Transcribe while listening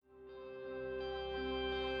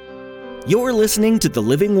You're listening to The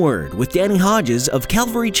Living Word with Danny Hodges of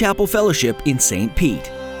Calvary Chapel Fellowship in St.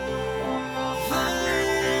 Pete.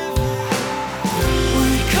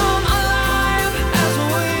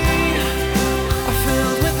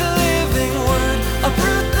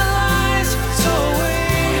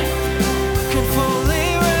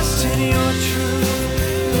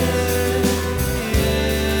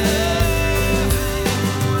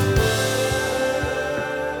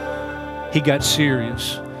 He got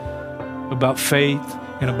serious about faith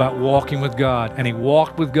and about walking with God. And he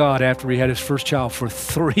walked with God after he had his first child for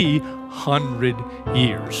 300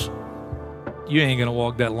 years. You ain't going to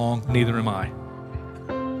walk that long, neither am I.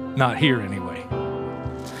 Not here anyway.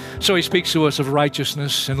 So he speaks to us of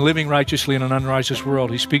righteousness and living righteously in an unrighteous world.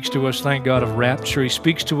 He speaks to us, thank God, of rapture. He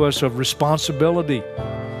speaks to us of responsibility,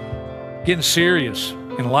 getting serious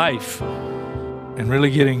in life, and really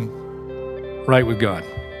getting right with God.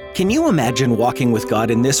 Can you imagine walking with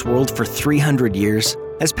God in this world for 300 years?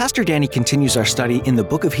 As Pastor Danny continues our study in the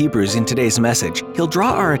book of Hebrews in today's message, he'll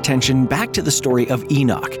draw our attention back to the story of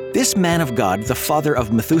Enoch. This man of God, the father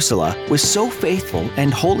of Methuselah, was so faithful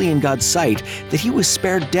and holy in God's sight that he was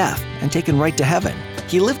spared death and taken right to heaven.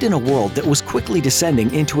 He lived in a world that was quickly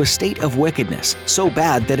descending into a state of wickedness, so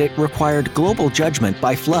bad that it required global judgment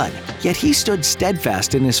by flood. Yet he stood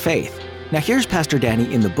steadfast in his faith. Now here's Pastor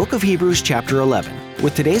Danny in the book of Hebrews chapter 11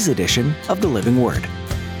 with today's edition of The Living Word. To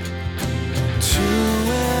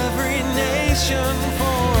every nation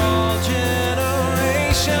for all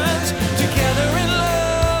generations, together in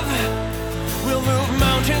love, we'll move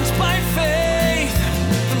mountains by faith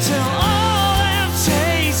until all have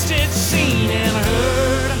tasted, seen, and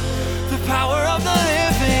heard the power of the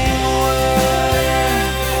living word.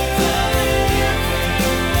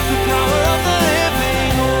 The power of the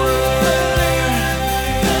living word.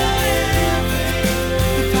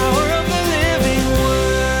 The power of the living word.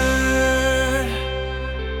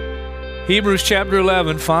 Hebrews chapter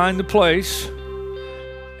 11, find the place.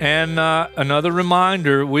 And another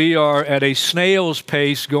reminder, we are at a snail's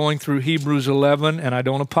pace going through Hebrews 11, and I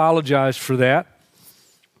don't apologize for that.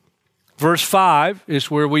 Verse 5 is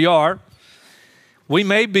where we are. We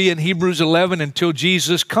may be in Hebrews 11 until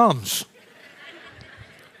Jesus comes.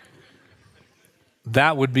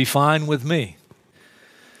 That would be fine with me.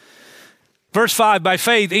 Verse 5, by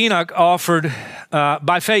faith Enoch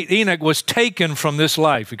was taken from this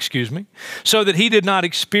life, so that he did not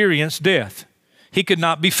experience death. He could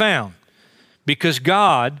not be found because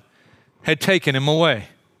God had taken him away.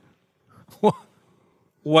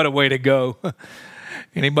 What a way to go.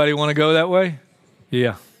 Anybody want to go that way?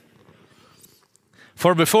 Yeah.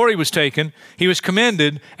 For before he was taken, he was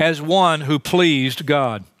commended as one who pleased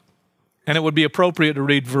God. And it would be appropriate to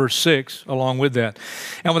read verse 6 along with that.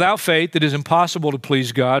 And without faith, it is impossible to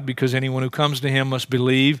please God, because anyone who comes to him must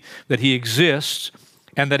believe that he exists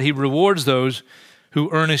and that he rewards those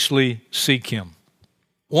who earnestly seek him.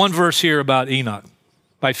 One verse here about Enoch.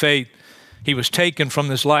 By faith, he was taken from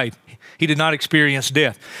this life. He did not experience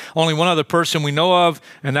death. Only one other person we know of,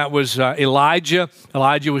 and that was Elijah.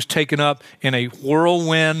 Elijah was taken up in a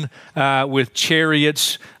whirlwind with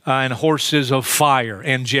chariots and horses of fire,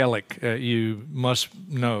 angelic. You must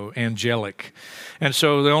know, angelic. And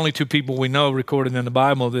so the only two people we know recorded in the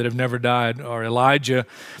Bible that have never died are Elijah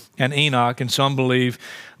and Enoch, and some believe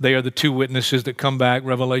they are the two witnesses that come back,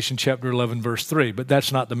 Revelation chapter 11, verse 3. But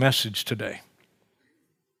that's not the message today.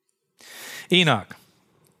 Enoch.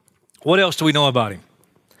 What else do we know about him?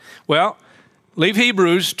 Well, leave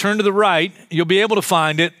Hebrews, turn to the right. You'll be able to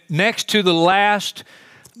find it next to the last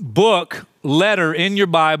letter in your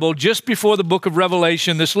Bible, just before the book of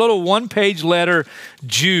Revelation, this little one-page letter,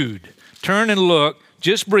 Jude. Turn and look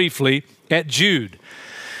just briefly at Jude.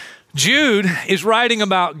 Jude is writing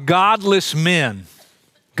about godless men,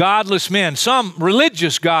 some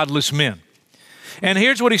religious godless men. And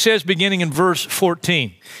here's what he says beginning in verse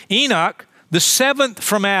 14. Enoch, the seventh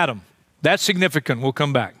from Adam. That's significant. We'll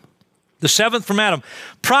come back. The seventh from Adam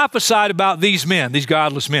prophesied about these men, these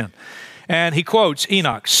godless men. And he quotes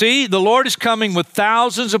Enoch, "See, the Lord is coming with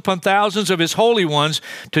thousands upon thousands of his holy ones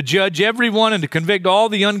to judge everyone and to convict all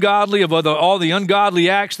the ungodly of all the ungodly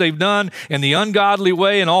acts they've done in the ungodly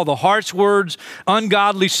way and all the harsh words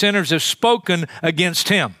ungodly sinners have spoken against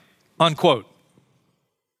him." Unquote.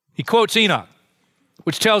 He quotes Enoch,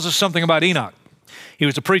 which tells us something about Enoch. He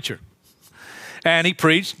was a preacher. And he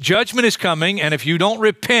preached, judgment is coming, and if you don't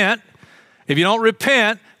repent,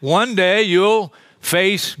 one day you'll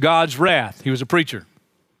face God's wrath. He was a preacher.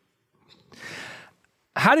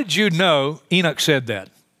 How did Jude know Enoch said that?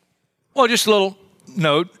 Well, just a little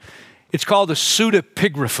note. It's called the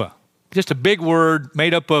pseudepigrapha. Just a big word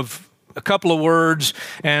made up of a couple of words,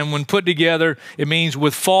 and when put together, it means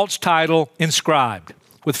with false title inscribed.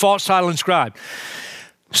 With false title inscribed.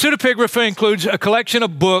 Pseudepigrapha includes a collection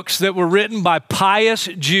of books that were written by pious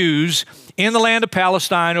Jews in the land of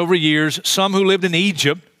Palestine over years, some who lived in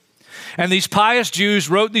Egypt. And these pious Jews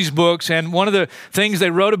wrote these books, and one of the things they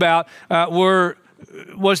wrote about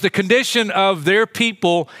was the condition of their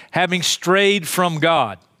people having strayed from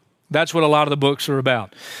God. That's what a lot of the books are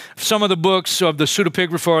about. Some of the books of the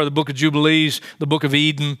pseudepigrapha are the Book of Jubilees, the Book of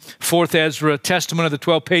Eden, 4th Ezra, Testament of the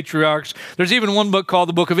 12 Patriarchs. There's even one book called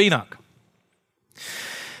the Book of Enoch.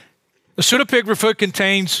 The pseudepigrapha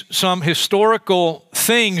contains some historical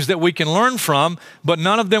things that we can learn from, but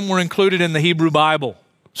none of them were included in the Hebrew Bible,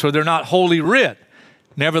 so they're not holy writ.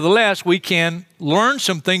 Nevertheless, we can learn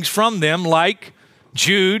some things from them, like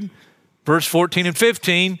Jude, verse 14 and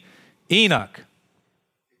 15, Enoch.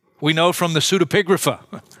 We know from the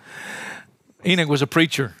pseudepigrapha. Enoch was a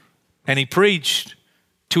preacher, and he preached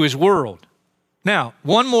to his world. Now,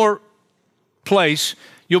 one more place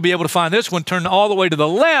you'll be able to find this one. Turn all the way to the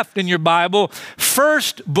left in your Bible.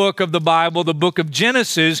 First book of the Bible, the book of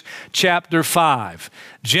Genesis, chapter 5.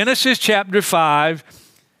 Genesis chapter 5,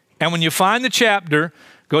 and when you find the chapter,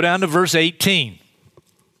 go down to verse 18.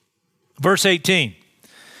 Verse 18.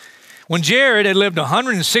 When Jared had lived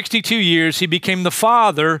 162 years, he became the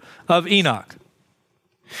father of Enoch.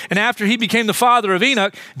 And after he became the father of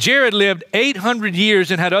Enoch, Jared lived 800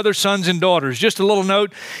 years and had other sons and daughters. Just a little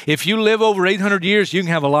note, if you live over 800 years, you can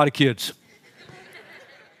have a lot of kids.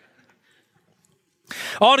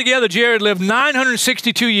 Altogether, Jared lived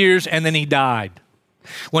 962 years and then he died.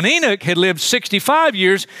 When Enoch had lived 65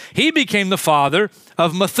 years, he became the father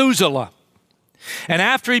of Methuselah. And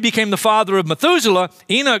after he became the father of Methuselah,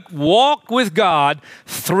 Enoch walked with God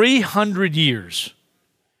 300 years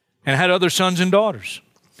and had other sons and daughters.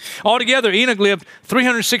 Altogether, Enoch lived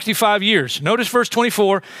 365 years. Notice verse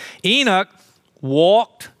 24, Enoch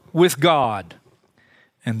walked with God,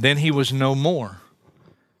 and then he was no more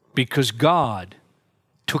because God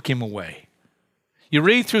took him away. You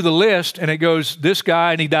read through the list, and it goes, this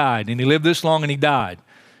guy, and he died, and he lived this long, and he died.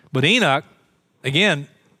 But Enoch, again,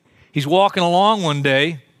 he's walking along one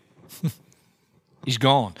day, he's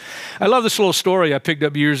gone. I love this little story I picked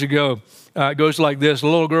up years ago. It goes like this. A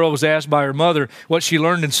little girl was asked by her mother what she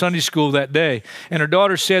learned in Sunday school that day. And her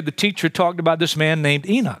daughter said the teacher talked about this man named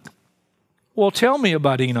Enoch. Well, tell me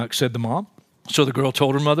about Enoch, said the mom. So the girl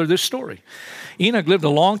told her mother this story. Enoch lived a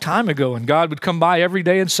long time ago, and God would come by every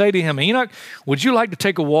day and say to him, Enoch, would you like to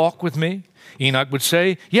take a walk with me? Enoch would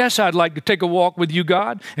say, yes, I'd like to take a walk with you,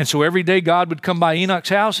 God. And so every day God would come by Enoch's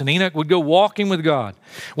house, and Enoch would go walking with God.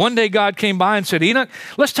 One day God came by and said, Enoch,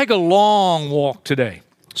 let's take a long walk today.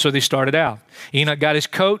 So they started out. Enoch got his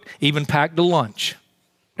coat, even packed a lunch,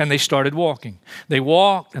 and they started walking. They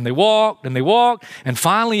walked, and they walked, and they walked, and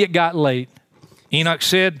finally it got late. Enoch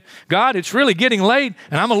said, God, it's really getting late,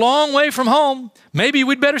 and I'm a long way from home. Maybe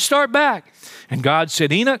we'd better start back. And God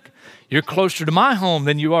said, Enoch, you're closer to my home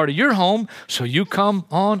than you are to your home, so you come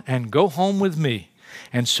on and go home with me.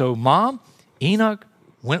 And so, Mom, Enoch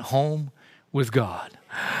went home with God.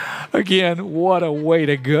 Again, what a way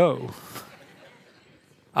to go.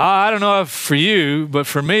 I don't know if for you, but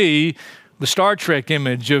for me, the Star Trek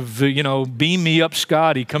image of, beam me up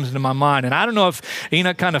Scotty comes into my mind. And I don't know if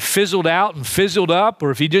Enoch kind of fizzled out and fizzled up or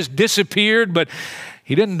if he just disappeared, but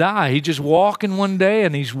he didn't die. He's just walking one day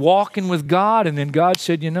and he's walking with God. And then God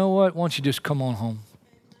said, you know what? Why don't you just come on home?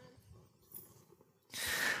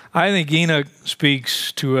 I think Enoch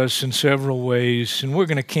speaks to us in several ways, and we're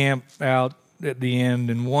going to camp out at the end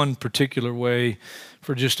in one particular way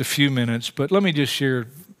for just a few minutes. But let me just share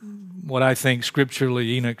what I think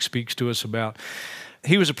scripturally Enoch speaks to us about.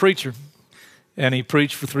 He was a preacher, and he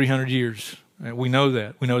preached for 300 years. We know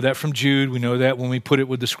that. We know that from Jude. We know that when we put it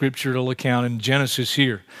with the scriptural account in Genesis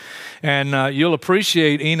here. And you'll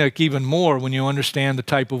appreciate Enoch even more when you understand the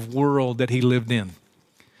type of world that he lived in.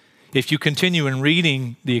 If you continue in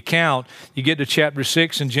reading the account, you get to chapter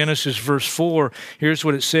 6 in Genesis verse 4. Here's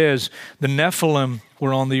what it says. The Nephilim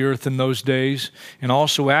were on the earth in those days, and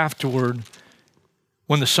also afterward,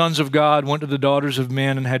 when the sons of God went to the daughters of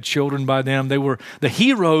men and had children by them, they were the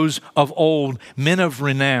heroes of old, men of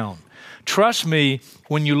renown. Trust me,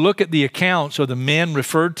 when you look at the accounts of the men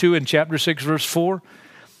referred to in chapter 6, verse 4,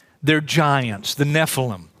 they're giants, the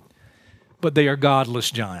Nephilim, but they are godless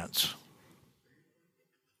giants.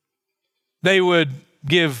 They would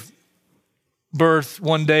give birth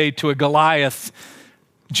one day to a Goliath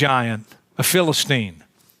giant, a Philistine,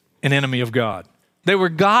 an enemy of God. They were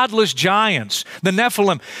godless giants, the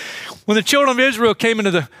Nephilim. When the children of Israel came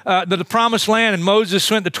into the promised land and Moses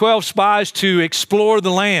sent the 12 spies to explore the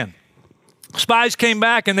land, Spies came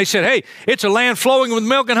back and they said, hey, it's a land flowing with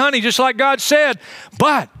milk and honey, just like God said.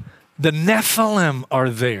 But the Nephilim are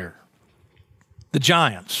there. The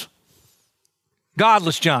giants.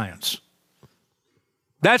 Godless giants.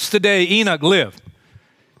 That's the day Enoch lived.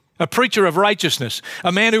 A preacher of righteousness,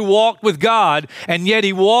 a man who walked with God, and yet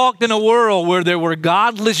he walked in a world where there were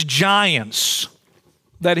godless giants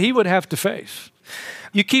that he would have to face.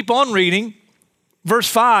 You keep on reading, verse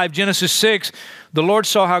 5, Genesis 6, the Lord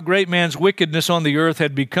saw how great man's wickedness on the earth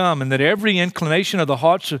had become, and that every inclination of the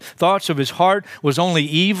thoughts of his heart was only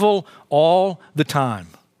evil all the time.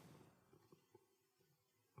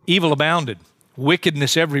 Evil abounded,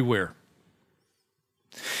 wickedness everywhere.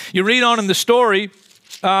 You read on in the story,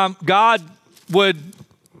 God would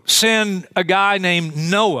send a guy named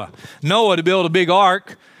Noah to build a big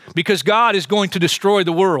ark because God is going to destroy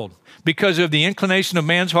the world because of the inclination of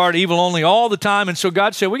man's heart, evil only all the time. And so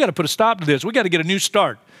God said, we got to put a stop to this. We got to get a new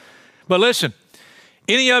start. But listen,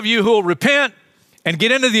 any of you who will repent and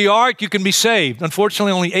get into the ark, you can be saved.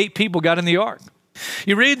 Unfortunately, only 8 people got in the ark.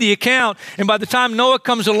 You read the account, and by the time Noah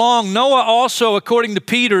comes along, Noah also, according to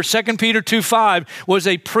Peter, 2 Peter 2:5, was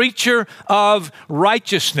a preacher of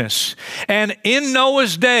righteousness. And in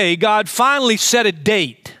Noah's day, God finally set a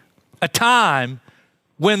date, a time,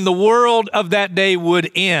 when the world of that day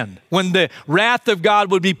would end, when the wrath of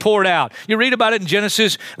God would be poured out. You read about it in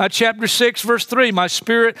Genesis chapter 6, verse 3. My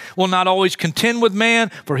spirit will not always contend with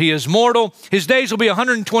man, for he is mortal. His days will be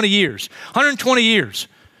 120 years. 120 years.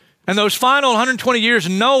 And those final 120 years,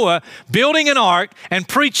 Noah building an ark and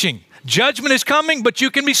preaching. Judgment is coming, but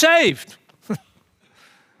you can be saved.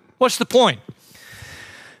 What's the point?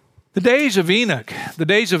 The days of Enoch, the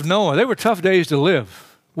days of Noah, they were tough days to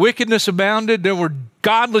live. Wickedness abounded. There were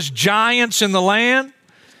godless giants in the land.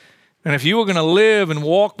 And if you were going to live and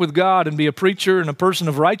walk with God and be a preacher and a person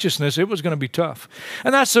of righteousness, it was going to be tough.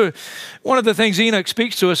 And that's one of the things Enoch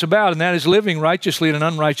speaks to us about, and that is living righteously in an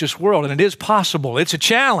unrighteous world. And it is possible. It's a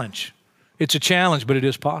challenge. It's a challenge, but it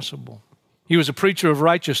is possible. He was a preacher of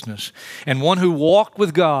righteousness and one who walked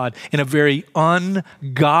with God in a very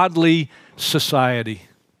ungodly society.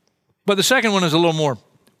 But the second one is a little more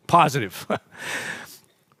positive.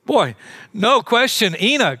 Boy, no question,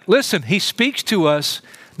 Enoch, listen, he speaks to us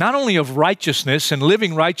not only of righteousness and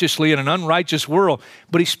living righteously in an unrighteous world,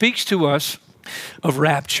 but he speaks to us of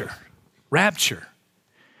rapture. Rapture.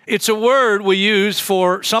 It's a word we use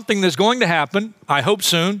for something that's going to happen, I hope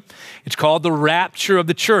soon. It's called the rapture of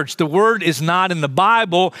the church. The word is not in the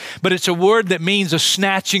Bible, but it's a word that means a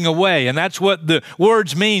snatching away. And that's what the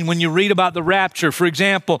words mean when you read about the rapture. For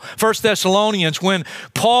example, 1 Thessalonians, when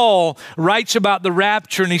Paul writes about the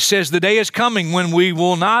rapture and he says, the day is coming when we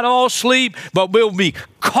will not all sleep, but we'll be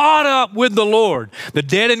caught up with the Lord. The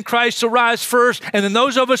dead in Christ will rise first, and then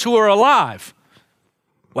those of us who are alive.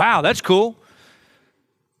 Wow, that's cool.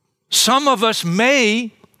 Some of us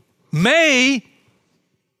may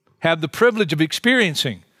have the privilege of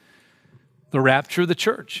experiencing the rapture of the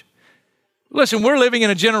church. Listen, we're living in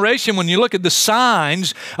a generation, when you look at the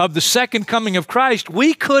signs of the second coming of Christ,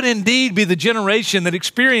 we could indeed be the generation that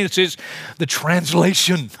experiences the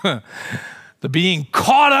translation, the being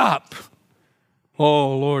caught up.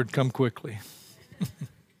 Oh, Lord, come quickly.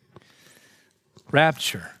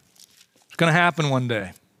 Rapture. It's going to happen one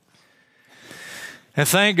day. And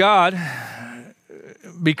thank God,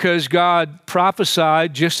 because God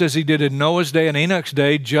prophesied, just as he did in Noah's day and Enoch's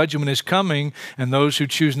day, judgment is coming, and those who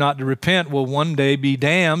choose not to repent will one day be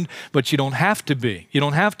damned, but you don't have to be. You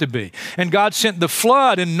don't have to be. And God sent the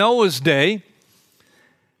flood in Noah's day.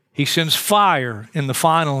 He sends fire in the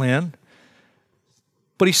final end.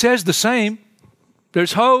 But he says the same.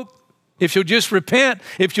 There's hope. If you'll just repent,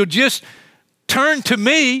 if you'll just turn to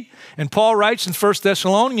me. And Paul writes in 1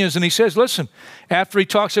 Thessalonians, and he says, listen, after he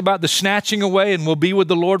talks about the snatching away and we'll be with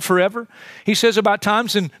the Lord forever, he says about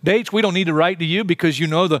times and dates, we don't need to write to you because you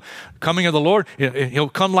know the coming of the Lord. He'll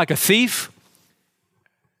come like a thief.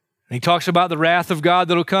 And he talks about the wrath of God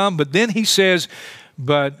that'll come. But then he says,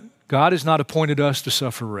 but God has not appointed us to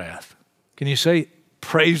suffer wrath. Can you say,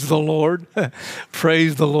 praise the Lord?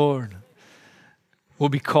 Praise the Lord. We'll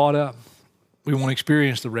be caught up. We won't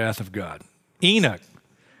experience the wrath of God. Enoch,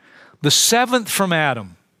 the seventh from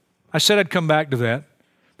Adam. I said I'd come back to that.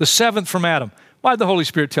 The seventh from Adam. Why did the Holy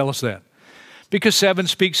Spirit tell us that? Because 7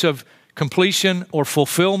 speaks of completion or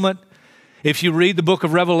fulfillment. If you read the book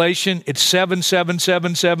of Revelation, it's 7, 7,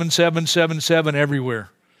 7, 7, 7, 7, 7 everywhere.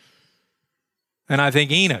 And I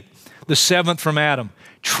think Enoch, the seventh from Adam,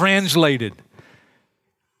 translated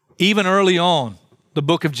even early on, the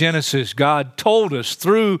book of Genesis, God told us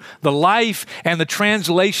through the life and the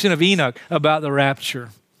translation of Enoch about the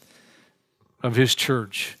rapture of his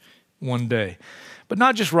church. one day. But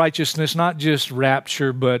not just righteousness, not just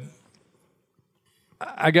rapture, but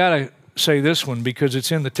I got to say this one because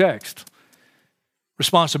it's in the text.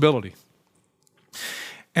 Responsibility.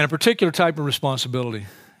 And a particular type of responsibility.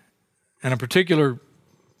 And a particular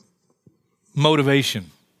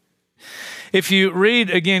motivation. If you read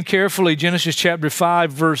again carefully Genesis chapter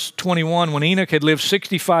 5, verse 21, when Enoch had lived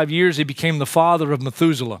 65 years, he became the father of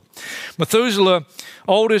Methuselah. Methuselah,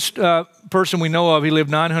 oldest person we know of, he lived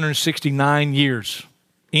 969 years.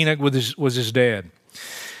 Enoch was his dad.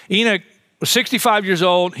 Enoch was 65 years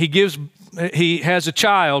old. He has a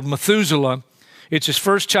child, Methuselah. It's his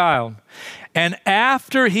first child. And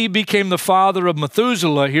after he became the father of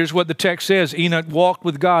Methuselah, here's what the text says, Enoch walked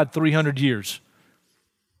with God 300 years.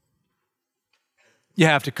 You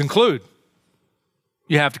have to conclude.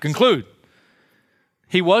 You have to conclude.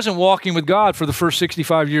 He wasn't walking with God for the first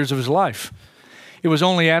 65 years of his life. It was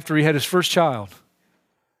only after he had his first child.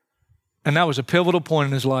 And that was a pivotal point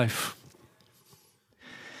in his life.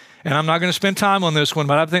 And I'm not going to spend time on this one,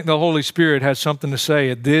 but I think the Holy Spirit has something to say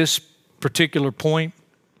at this particular point.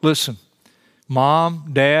 Listen, mom,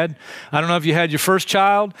 dad, I don't know if you had your first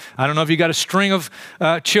child. I don't know if you got a string of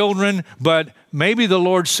children, but maybe the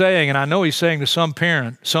Lord's saying, and I know He's saying to some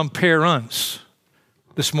parents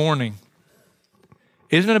this morning,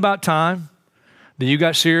 isn't it about time that you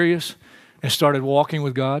got serious and started walking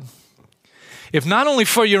with God? If not only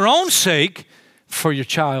for your own sake, for your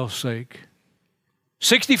child's sake.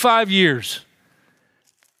 65 years.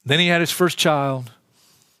 Then he had his first child.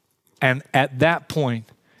 And at that point,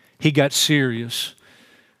 he got serious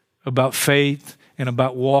about faith and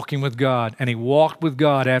about walking with God. And he walked with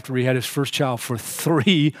God after he had his first child for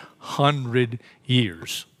 300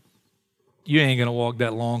 years. You ain't going to walk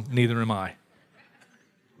that long, neither am I.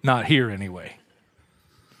 Not here anyway.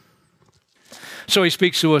 So he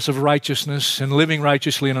speaks to us of righteousness and living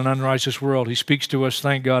righteously in an unrighteous world. He speaks to us,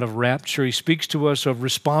 thank God, of rapture. He speaks to us of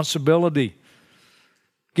responsibility,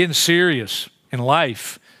 getting serious in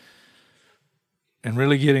life, and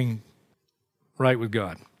really getting right with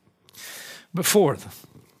God. But fourth,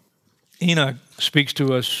 Enoch speaks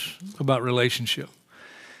to us about relationship,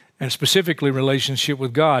 and specifically relationship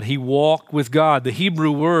with God. He walked with God. The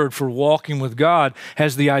Hebrew word for walking with God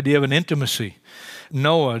has the idea of an intimacy.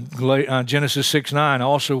 Noah, Genesis 6:9,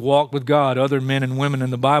 also walked with God. Other men and women in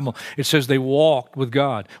the Bible, it says they walked with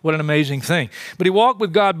God. What an amazing thing. But he walked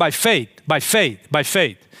with God by faith, by faith, by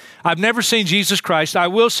faith. I've never seen Jesus Christ. I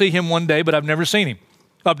will see him one day, but I've never seen him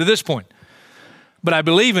up to this point. But I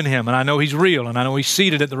believe in him, and I know he's real, and I know he's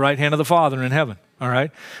seated at the right hand of the Father in heaven, all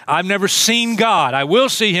right? I've never seen God. I will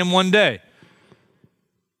see him one day.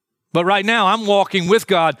 But right now, I'm walking with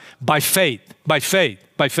God by faith, by faith,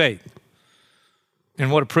 by faith.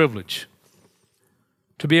 And what a privilege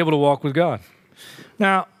to be able to walk with God.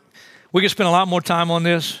 Now, we could spend a lot more time on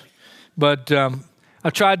this, but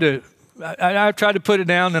I've tried to put it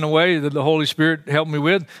down in a way that the Holy Spirit helped me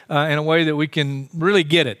with, in a way that we can really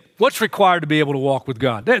get it. What's required to be able to walk with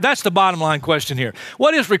God? That's the bottom line question here.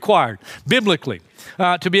 What is required biblically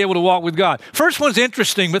to be able to walk with God? First one's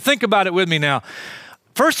interesting, but think about it with me now.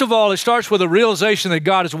 First of all, it starts with a realization that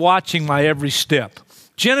God is watching my every step.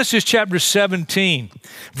 Genesis chapter 17,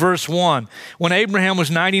 verse 1. When Abraham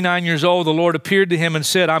was 99 years old, the Lord appeared to him and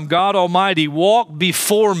said, I'm God Almighty, walk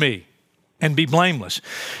before me and be blameless.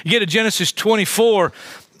 You get to Genesis 24,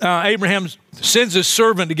 Abraham sends his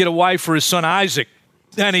servant to get a wife for his son Isaac.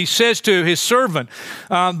 And he says to his servant,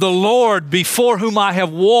 the Lord before whom I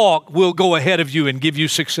have walked will go ahead of you and give you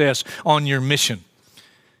success on your mission.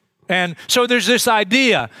 And so there's this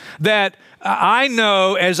idea that I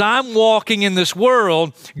know as I'm walking in this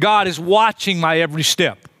world, God is watching my every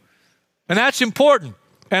step. And that's important.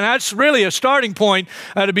 And that's really a starting point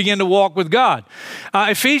to begin to walk with God.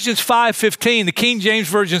 Ephesians 5:15, the King James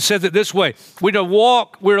Version says it this way. We're to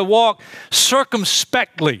walk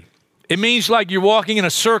circumspectly. It means like you're walking in a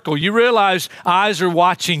circle. You realize eyes are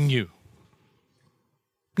watching you.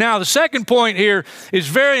 Now, the second point here is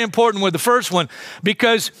very important with the first one,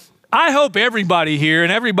 because I hope everybody here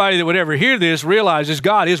and everybody that would ever hear this realizes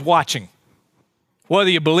God is watching. Whether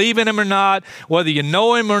you believe in him or not, whether you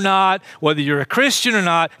know him or not, whether you're a Christian or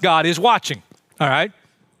not, God is watching, all right?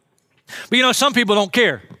 But you know, some people don't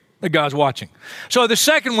care that God's watching. So the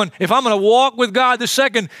second one, if I'm going to walk with God, the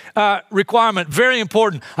second requirement, very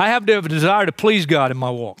important, I have to have a desire to please God in my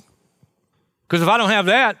walk. Because if I don't have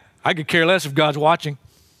that, I could care less if God's watching.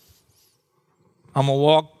 I'm going to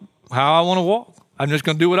walk how I want to walk. I'm just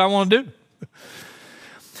going to do what I want to do.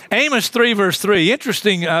 Amos 3, verse 3,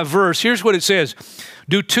 interesting verse. Here's what it says.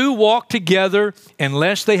 Do two walk together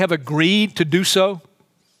unless they have agreed to do so?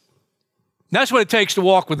 That's what it takes to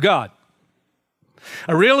walk with God.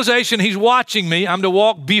 A realization He's watching me, I'm to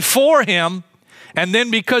walk before Him, and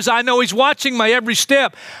then because I know He's watching my every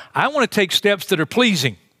step, I want to take steps that are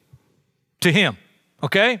pleasing to Him,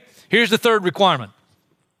 okay? Here's the third requirement.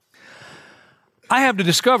 I have to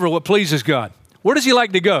discover what pleases God. Where does He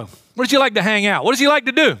like to go? Where does He like to hang out? What does He like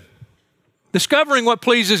to do? Discovering what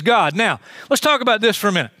pleases God. Now, let's talk about this for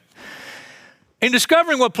a minute. In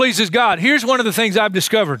discovering what pleases God, here's one of the things I've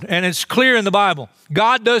discovered, and it's clear in the Bible.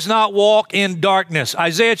 God does not walk in darkness.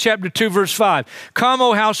 Isaiah chapter 2, verse 5. Come,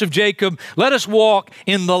 O house of Jacob, let us walk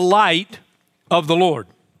in the light of the Lord.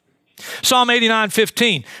 Psalm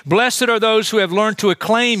 89:15. Blessed are those who have learned to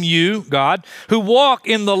acclaim you, God, who walk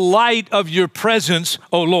in the light of your presence,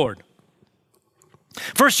 O Lord.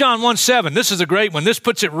 1 John 1:7. This is a great one. This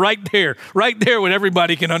puts it right there when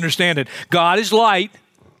everybody can understand it. God is light,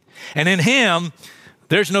 and in Him,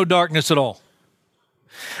 there's no darkness at all.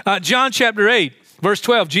 John chapter 8, verse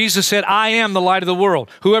 12, Jesus said, I am the light of the world.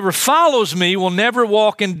 Whoever follows me will never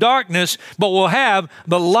walk in darkness, but will have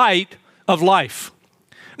the light of life.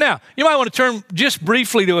 Now, you might want to turn just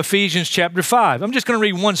briefly to Ephesians chapter 5. I'm just going to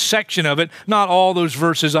read one section of it, not all those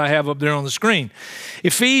verses I have up there on the screen.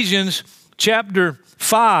 Ephesians chapter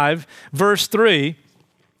 5, verse 3,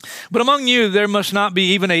 but among you there must not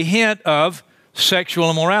be even a hint of sexual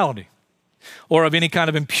immorality, or of any kind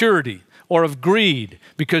of impurity, or of greed,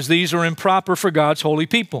 because these are improper for God's holy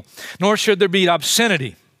people. Nor should there be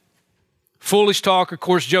obscenity, foolish talk, or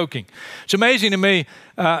coarse joking. It's amazing to me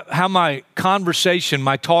how my conversation,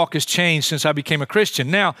 my talk has changed since I became a Christian.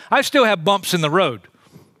 Now, I still have bumps in the road.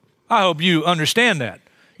 I hope you understand that,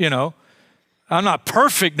 you know. I'm not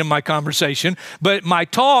perfect in my conversation, but my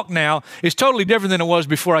talk now is totally different than it was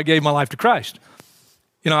before I gave my life to Christ.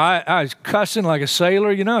 You know, I was cussing like a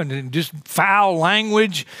sailor, you know, and just foul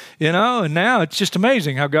language, you know, and now it's just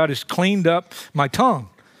amazing how God has cleaned up my tongue.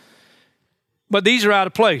 But these are out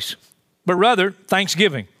of place, but rather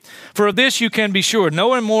thanksgiving. For of this you can be sure,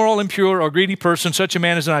 no immoral, impure, or greedy person, such a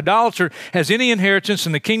man as an idolater, has any inheritance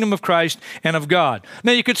in the kingdom of Christ and of God.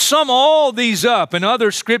 Now you could sum all these up in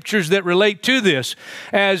other scriptures that relate to this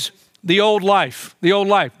as the old life. The old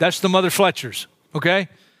life, that's the Mother Fletchers, okay?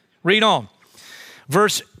 Read on.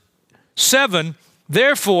 Verse 7,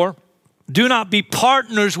 therefore, do not be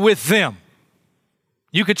partners with them.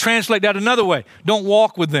 You could translate that another way. Don't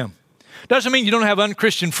walk with them. Doesn't mean you don't have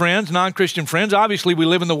unchristian friends, non-Christian friends. Obviously, we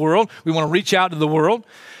live in the world. We want to reach out to the world.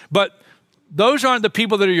 But those aren't the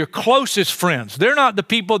people that are your closest friends. They're not the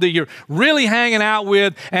people that you're really hanging out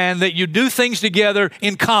with and that you do things together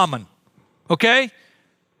in common. Okay?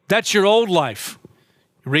 That's your old life.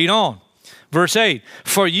 Read on. Verse 8,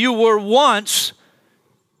 for you were once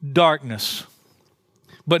darkness,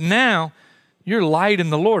 but now you're light in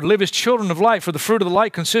the Lord. Live as children of light, for the fruit of the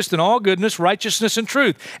light consists in all goodness, righteousness, and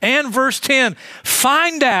truth. And verse 10,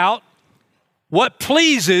 find out what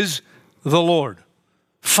pleases the Lord.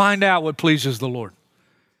 Find out what pleases the Lord.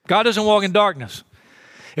 God doesn't walk in darkness.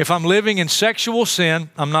 If I'm living in sexual sin,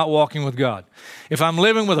 I'm not walking with God. If I'm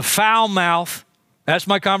living with a foul mouth, that's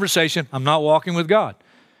my conversation, I'm not walking with God.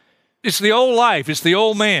 It's the old life. It's the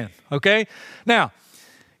old man, okay? Now,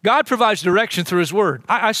 God provides direction through His Word.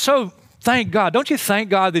 I so thank God. Don't you thank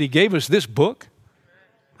God that He gave us this book?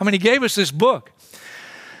 I mean, He gave us this book.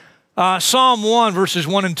 Psalm 1, verses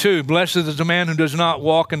 1 and 2. Blessed is the man who does not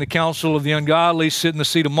walk in the counsel of the ungodly, sit in the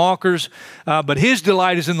seat of mockers, but his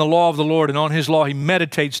delight is in the law of the Lord, and on His law he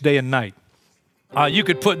meditates day and night. You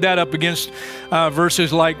could put that up against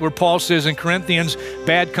verses like where Paul says in Corinthians,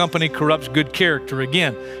 bad company corrupts good character.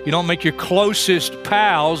 Again, you don't make your closest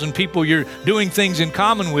pals and people you're doing things in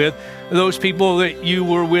common with, those people that you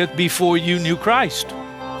were with before you knew Christ.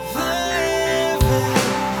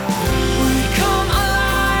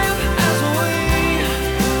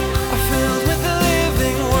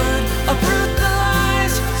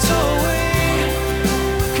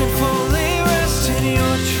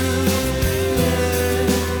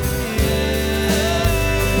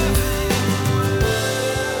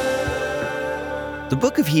 The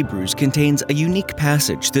book of Hebrews contains a unique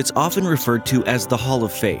passage that's often referred to as the Hall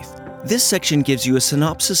of Faith. This section gives you a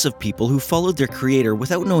synopsis of people who followed their Creator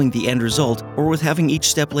without knowing the end result or with having each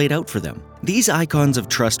step laid out for them. These icons of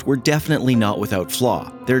trust were definitely not without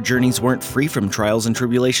flaw. Their journeys weren't free from trials and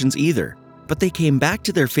tribulations either. But they came back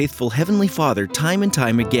to their faithful Heavenly Father time and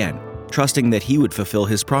time again, trusting that He would fulfill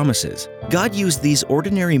His promises. God used these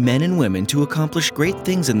ordinary men and women to accomplish great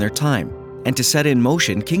things in their time, and to set in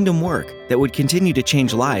motion kingdom work that would continue to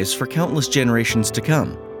change lives for countless generations to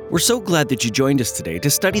come. We're so glad that you joined us today to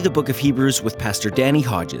study the book of Hebrews with Pastor Danny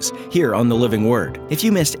Hodges here on The Living Word. If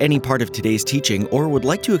you missed any part of today's teaching or would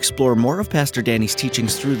like to explore more of Pastor Danny's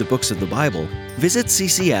teachings through the books of the Bible, visit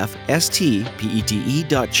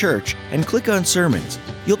ccfstpete.church and click on Sermons.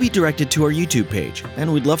 You'll be directed to our YouTube page,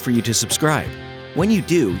 and we'd love for you to subscribe. When you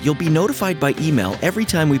do, you'll be notified by email every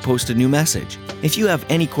time we post a new message. If you have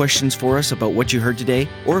any questions for us about what you heard today,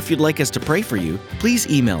 or if you'd like us to pray for you, please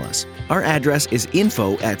email us. Our address is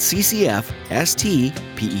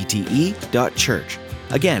info@ccfstpete.church.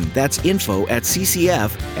 Again, that's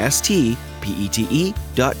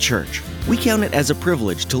info@ccfstpete.church. We count it as a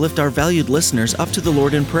privilege to lift our valued listeners up to the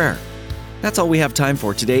Lord in prayer. That's all we have time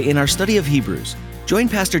for today in our study of Hebrews. Join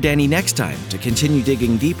Pastor Danny next time to continue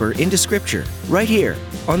digging deeper into Scripture, right here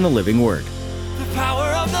on The Living Word.